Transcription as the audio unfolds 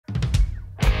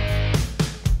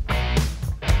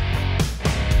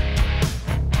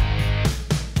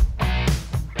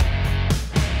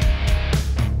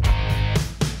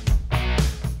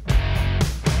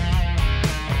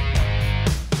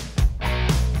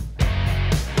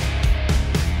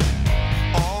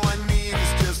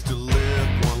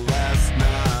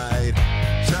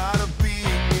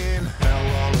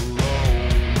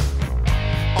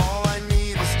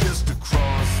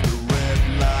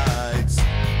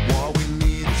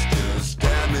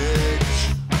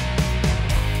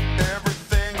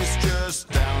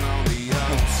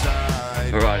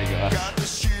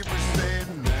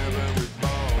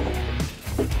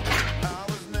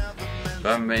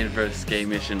been for a ski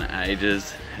mission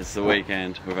ages. It's the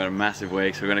weekend. We've had a massive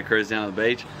week, so we're going to cruise down to the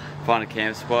beach, find a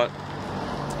camp spot,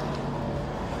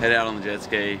 head out on the jet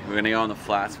ski. We're going to go on the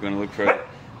flats. We're going to look for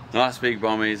nice big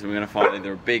bommies, and we're going to find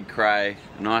either a big cray,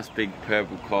 a nice big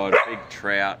purple cod, big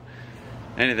trout,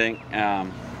 anything.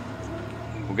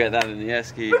 We'll get that in the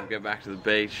esky, we'll get back to the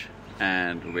beach,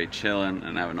 and we'll be chilling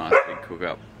and have a nice big cook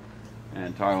up.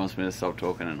 And Tyra wants me to stop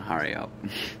talking and hurry up.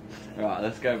 Alright,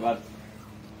 let's go, bud.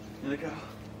 Here we go.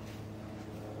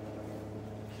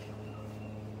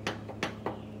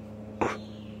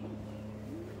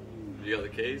 You got the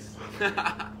keys?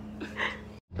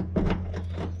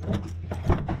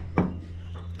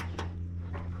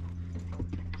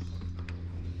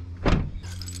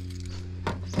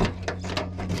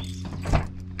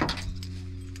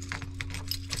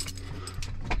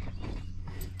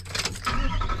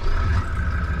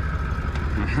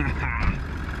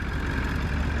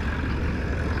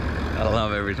 I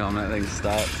love every time that thing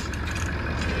starts.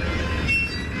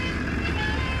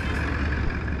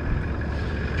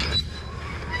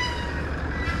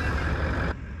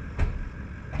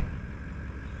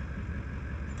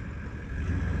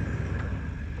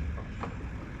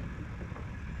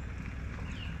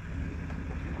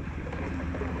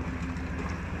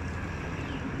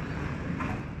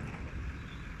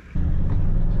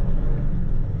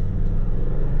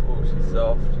 Oh, she's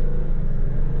soft.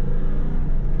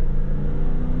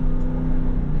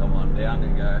 Down you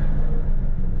go.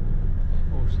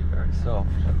 Oh, she's very soft.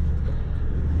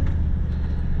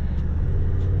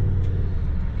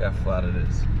 Look how flat it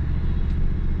is.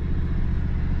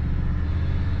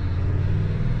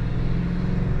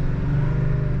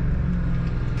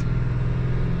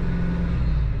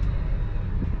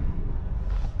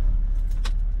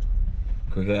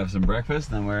 Quickly have some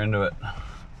breakfast, then we're into it.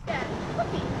 Yeah,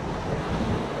 coffee.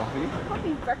 Coffee?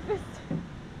 Coffee breakfast.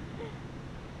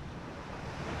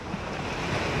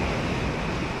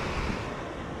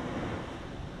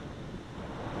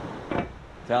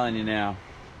 Telling you now,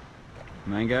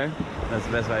 mango, that's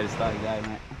the best way to start your day,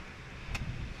 mate.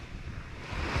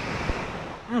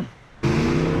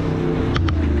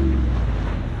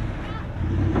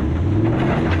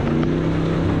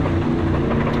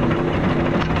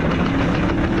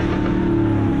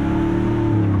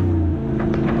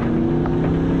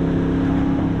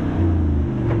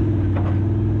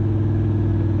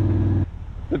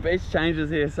 The beach changes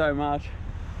here so much,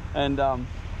 and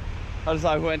I just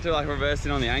like went to like reverse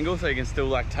in on the angle so you can still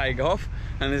like take off,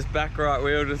 and this back right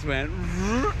wheel just went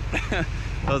I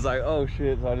was like, oh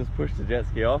shit, so I just pushed the jet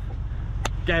ski off,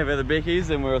 gave her the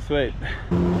bickies, and we were sweet.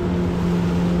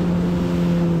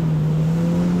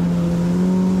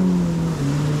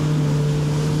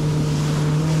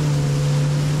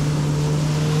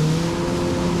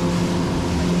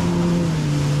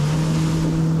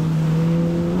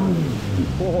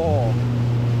 Whoa.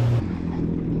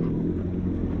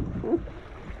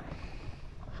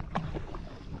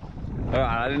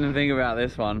 Alright, I didn't think about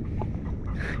this one.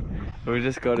 We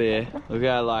just got here. Look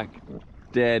how like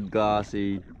dead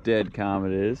glassy, dead calm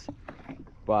it is.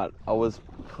 But I was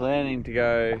planning to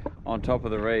go on top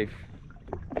of the reef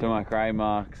to my cray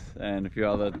marks and a few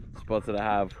other spots that I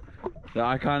have. So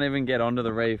I can't even get onto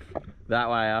the reef that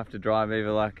way. I have to drive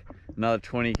either like another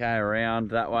 20k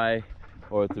around that way,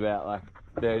 or it's about like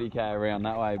 30k around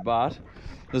that way. But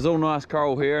there's all nice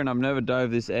coral here, and I've never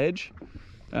dove this edge.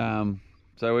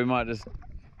 So we might just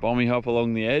bommy hop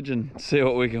along the edge and see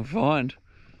what we can find.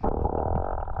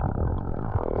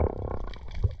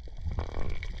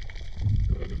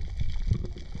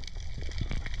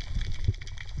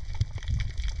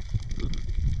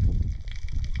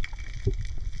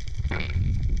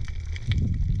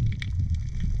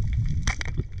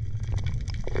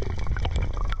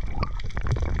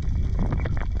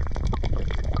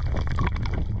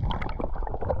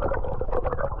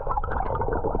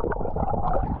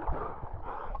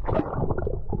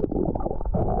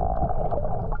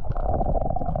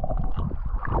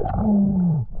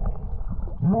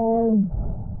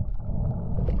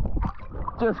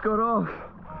 Just got off.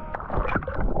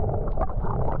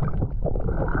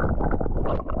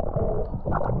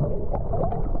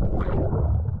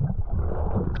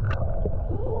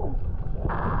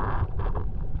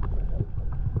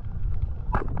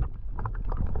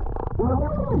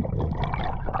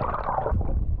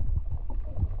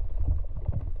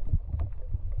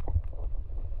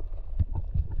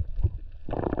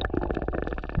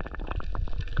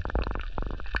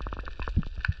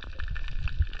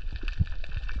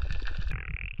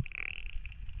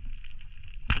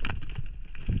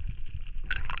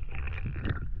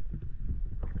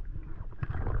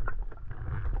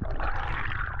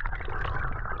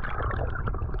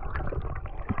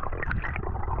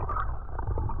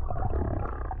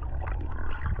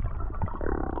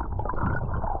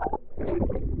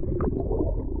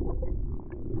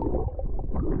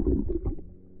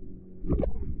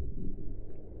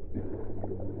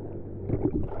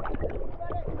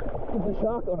 a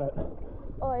shark on it.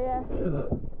 Oh yeah.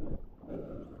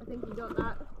 I think you got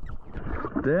that.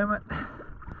 Damn it.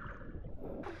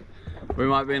 We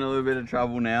might be in a little bit of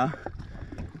trouble now.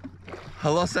 I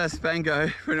lost that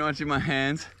Spanko pretty much in my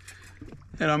hands.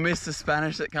 And I missed the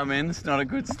Spanish that come in. It's not a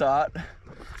good start.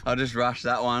 I just rushed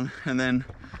that one. And then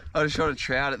I just shot a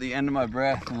trout at the end of my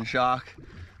breath and a shark.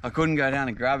 I couldn't go down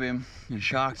and grab him. And the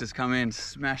shark just come in,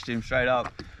 smashed him straight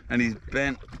up. And he's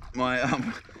bent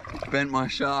my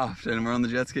shaft, and we're on the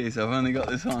jet ski, so I've only got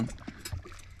this on.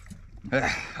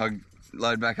 I'll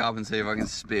load back up and see if I can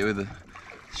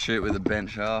shoot with a bent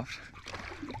shaft.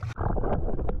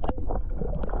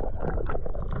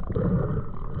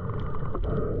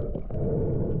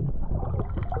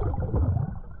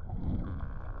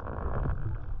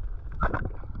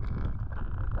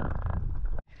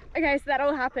 Okay, so that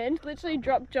all happened. Literally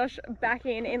dropped Josh back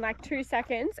in like 2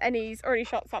 seconds, and he's already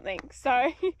shot something.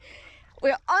 So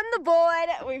we're on the board,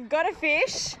 we've got a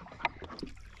fish.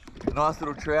 Nice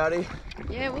little trouty.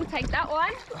 Yeah, we'll take that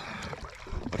one.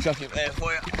 I'll chuck him there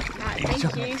for you. Alright,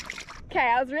 thank you. Okay,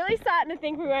 I was really starting to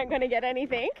think we weren't going to get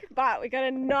anything, but we got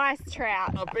a nice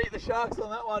trout. I beat the sharks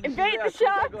on that one. Beat the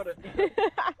sharks. I got it.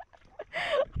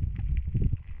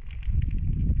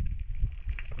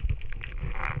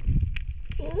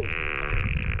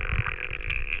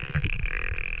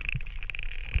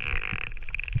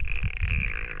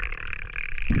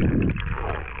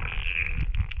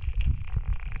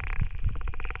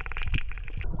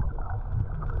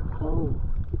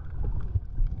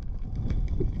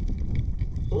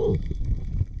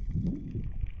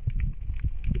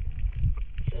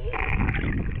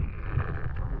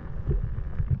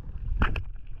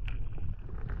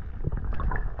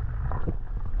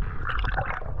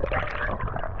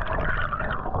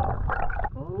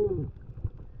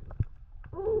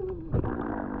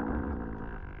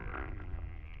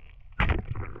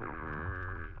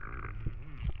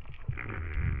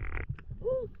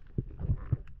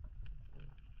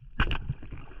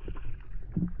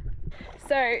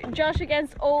 So Josh,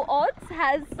 against all odds,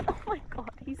 has, oh my god,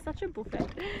 he's such a buffet,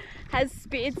 has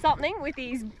speared something with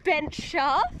his bent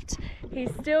shaft.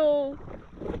 He's still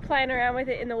playing around with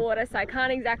it in the water, so I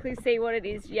can't exactly see what it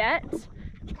is yet.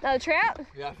 Another trout?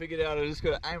 Yeah, I figured out I just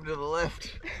got to aim to the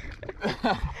left.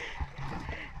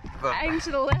 Aim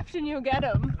to the left and you'll get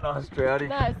him. Nice trouty.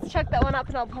 Nice, chuck that one up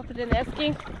and I'll pop it in the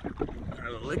esky.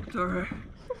 Have a lick to her.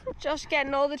 Josh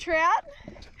getting all the trout.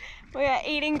 We are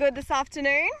eating good this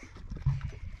afternoon.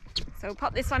 So we'll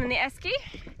pop this one in the esky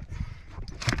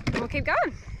and we'll keep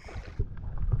going.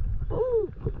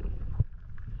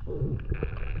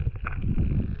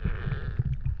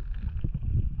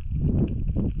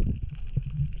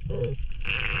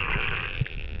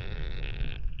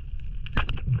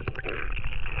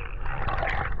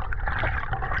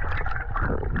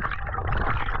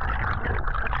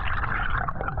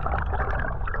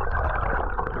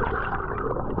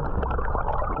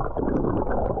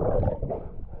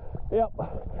 Yep.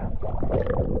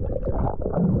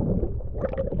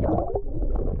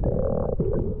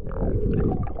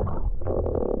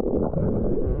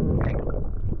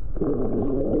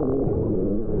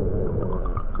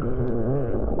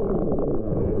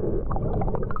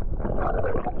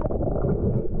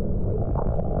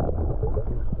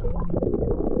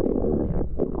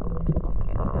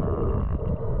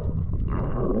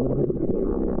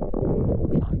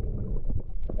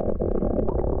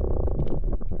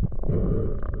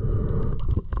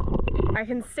 I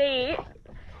can see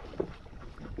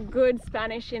good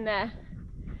Spanish in there.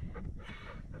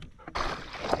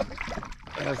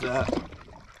 How's that?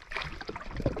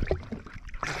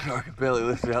 I can barely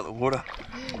lift it out of the water.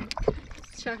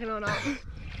 Just chucking on up.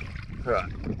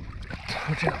 Right.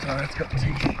 Watch out, Tara, it's got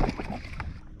teeth.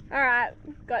 Alright,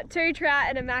 got 2 trout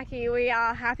and a mackie. We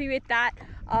are happy with that.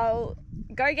 I'll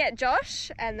go get Josh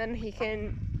and then he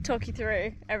can talk you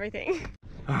through everything.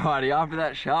 Alrighty, after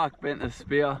that shark bent the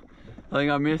spear, I think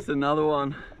I missed another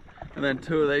one, and then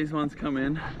 2 of these ones come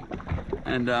in,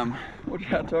 and watch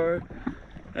out, Toro.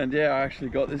 And yeah, I actually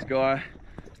got this guy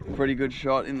a pretty good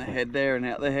shot in the head there and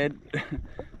out the head.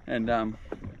 And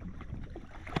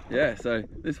yeah, so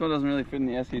this one doesn't really fit in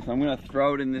the esky, so I'm gonna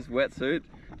throw it in this wetsuit,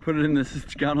 put it in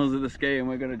the gunnels of the ski, and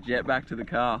we're gonna jet back to the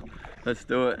car. Let's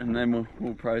do it, and then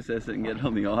we'll process it and get it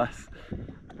on the ice.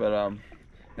 But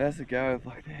how's it go?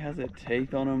 Like, how's their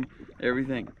teeth on them,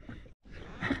 everything.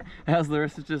 As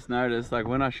Larissa just noticed, like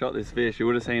when I shot this fish, you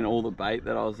would have seen all the bait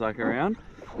that I was like around.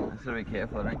 I just gotta be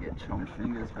careful I don't get chomped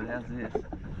fingers, but how's this?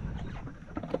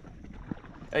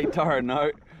 Hey Tara,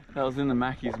 no, that was in the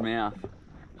Mackie's mouth.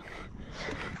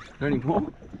 Is there any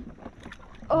more?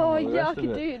 Oh,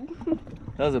 yucky, dude.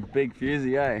 That was a big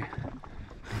fusey, eh?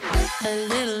 A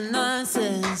little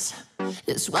nonsense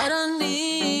is what I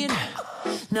need.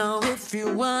 Now if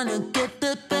you wanna get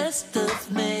the best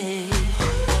of me,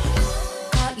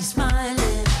 got you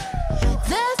smiling,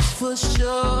 that's for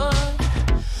sure.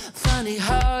 Funny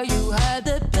how you had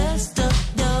the best of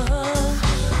yours.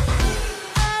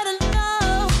 I don't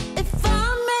know if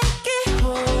I'll make it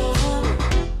home.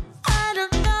 I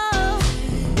don't know,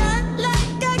 not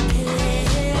like I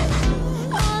care.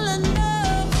 All I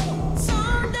know,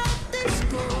 sound of this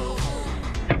gold.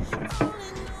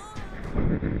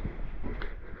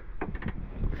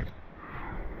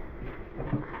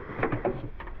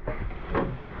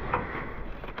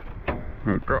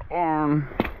 Go on.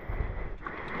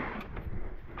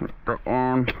 Go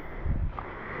on.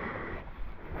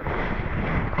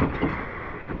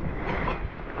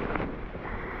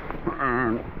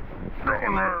 And go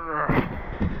on there.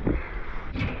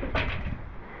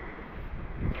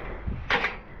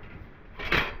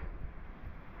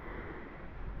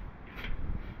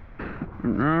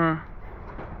 No.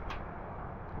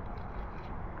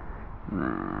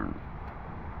 No.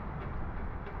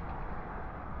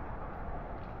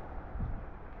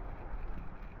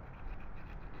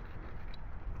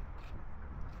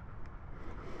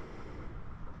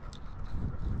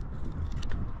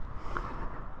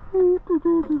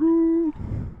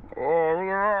 Oh,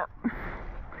 yeah.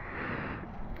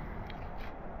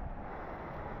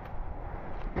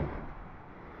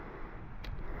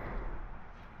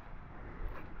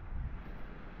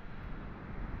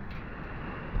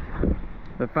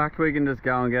 The fact we can just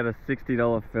go and get a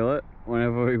 $60 fillet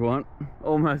whenever we want,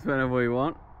 almost whenever we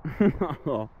want.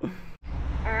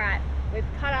 Alright, we've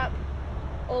cut up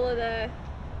all of the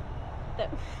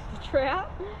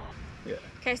trout. Yeah.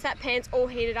 Okay, so that pan's all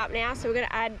heated up now, so we're going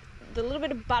to add the little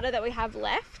bit of butter that we have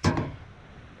left,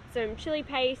 some chili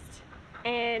paste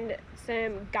and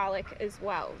some garlic as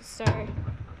well. So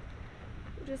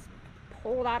we'll just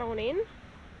pour that on in.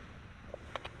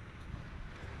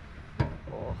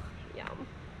 Oh, yum.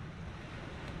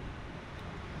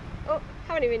 Oh,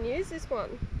 haven't even used this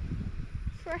one.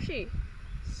 Freshy,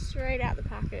 straight out the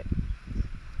packet.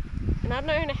 And I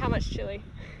don't know how much chili.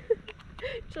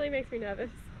 Chili makes me nervous.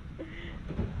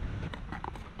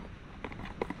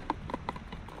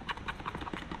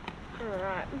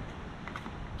 Alright.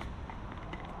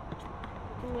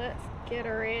 Let's get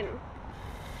her in.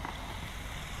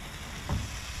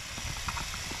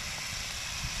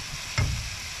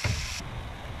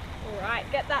 Alright,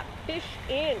 get that fish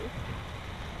in.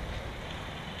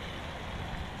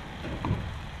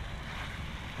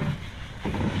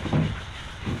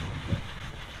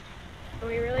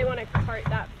 We really want to coat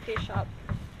that fish up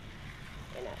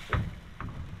in it.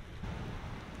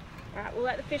 Alright, we'll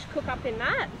let the fish cook up in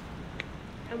that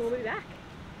and we'll be back.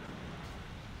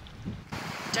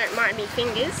 Don't mind me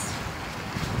fingers.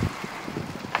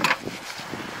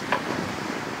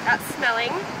 That's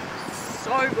smelling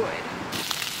so good.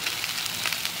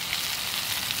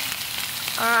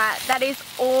 Alright, that is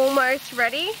almost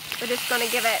ready. We're just going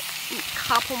to give it a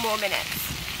couple more minutes.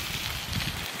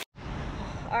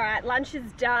 Alright, lunch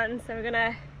is done, so we're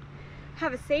gonna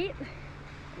have a seat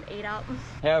and eat up.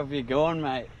 How have you gone,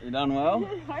 mate? You done well?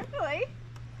 Hopefully.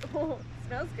 Oh,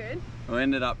 smells good. We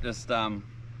ended up just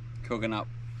cooking up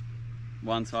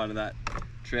one side of that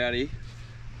trouty.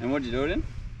 And what'd you do it in?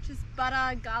 Just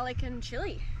butter, garlic and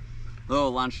chili. A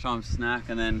little lunchtime snack,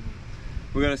 and then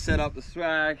we're gonna set up the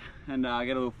swag and get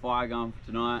a little fire going for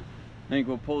tonight. I think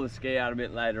we'll pull the ski out a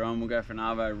bit later on. We'll go for an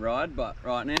Arvo ride, but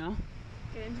right now,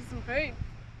 Get into some food.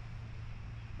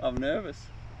 I'm nervous.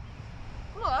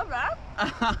 Oh, I love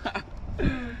that.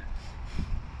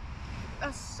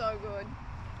 That's so good.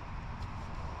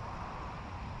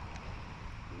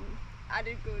 I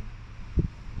did good.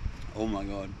 Oh my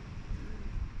god.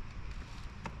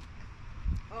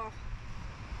 Oh.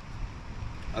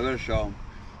 I gotta show them.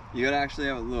 You gotta actually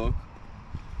have a look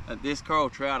at this coral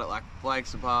trout. It like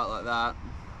flakes apart like that.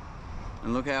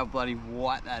 And look how bloody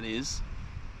white that is.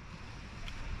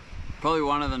 Probably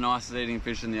one of the nicest eating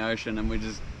fish in the ocean, and we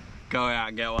just go out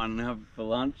and get one and have it for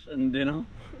lunch and dinner.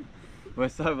 We're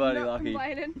so bloody Not lucky.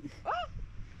 complaining. Oh,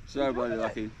 So bloody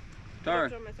lucky.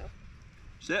 Tara, myself.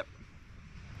 sip.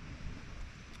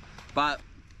 But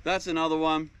that's another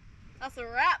one. That's a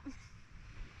wrap.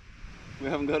 We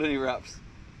haven't got any wraps.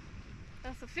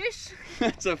 That's a fish.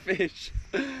 That's a fish.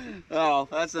 Oh,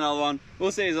 that's another one.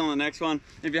 We'll see you on the next one.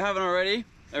 If you haven't already,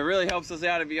 it really helps us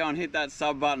out if you go and hit that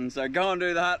sub button. So go and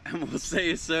do that, and we'll see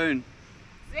you soon.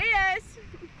 See us.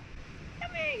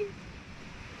 Yummy.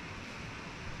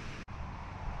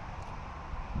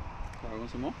 Sorry,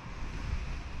 want some more?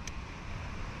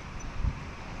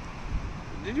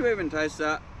 Did you even taste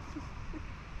that?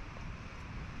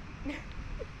 Don't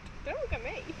look at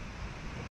me.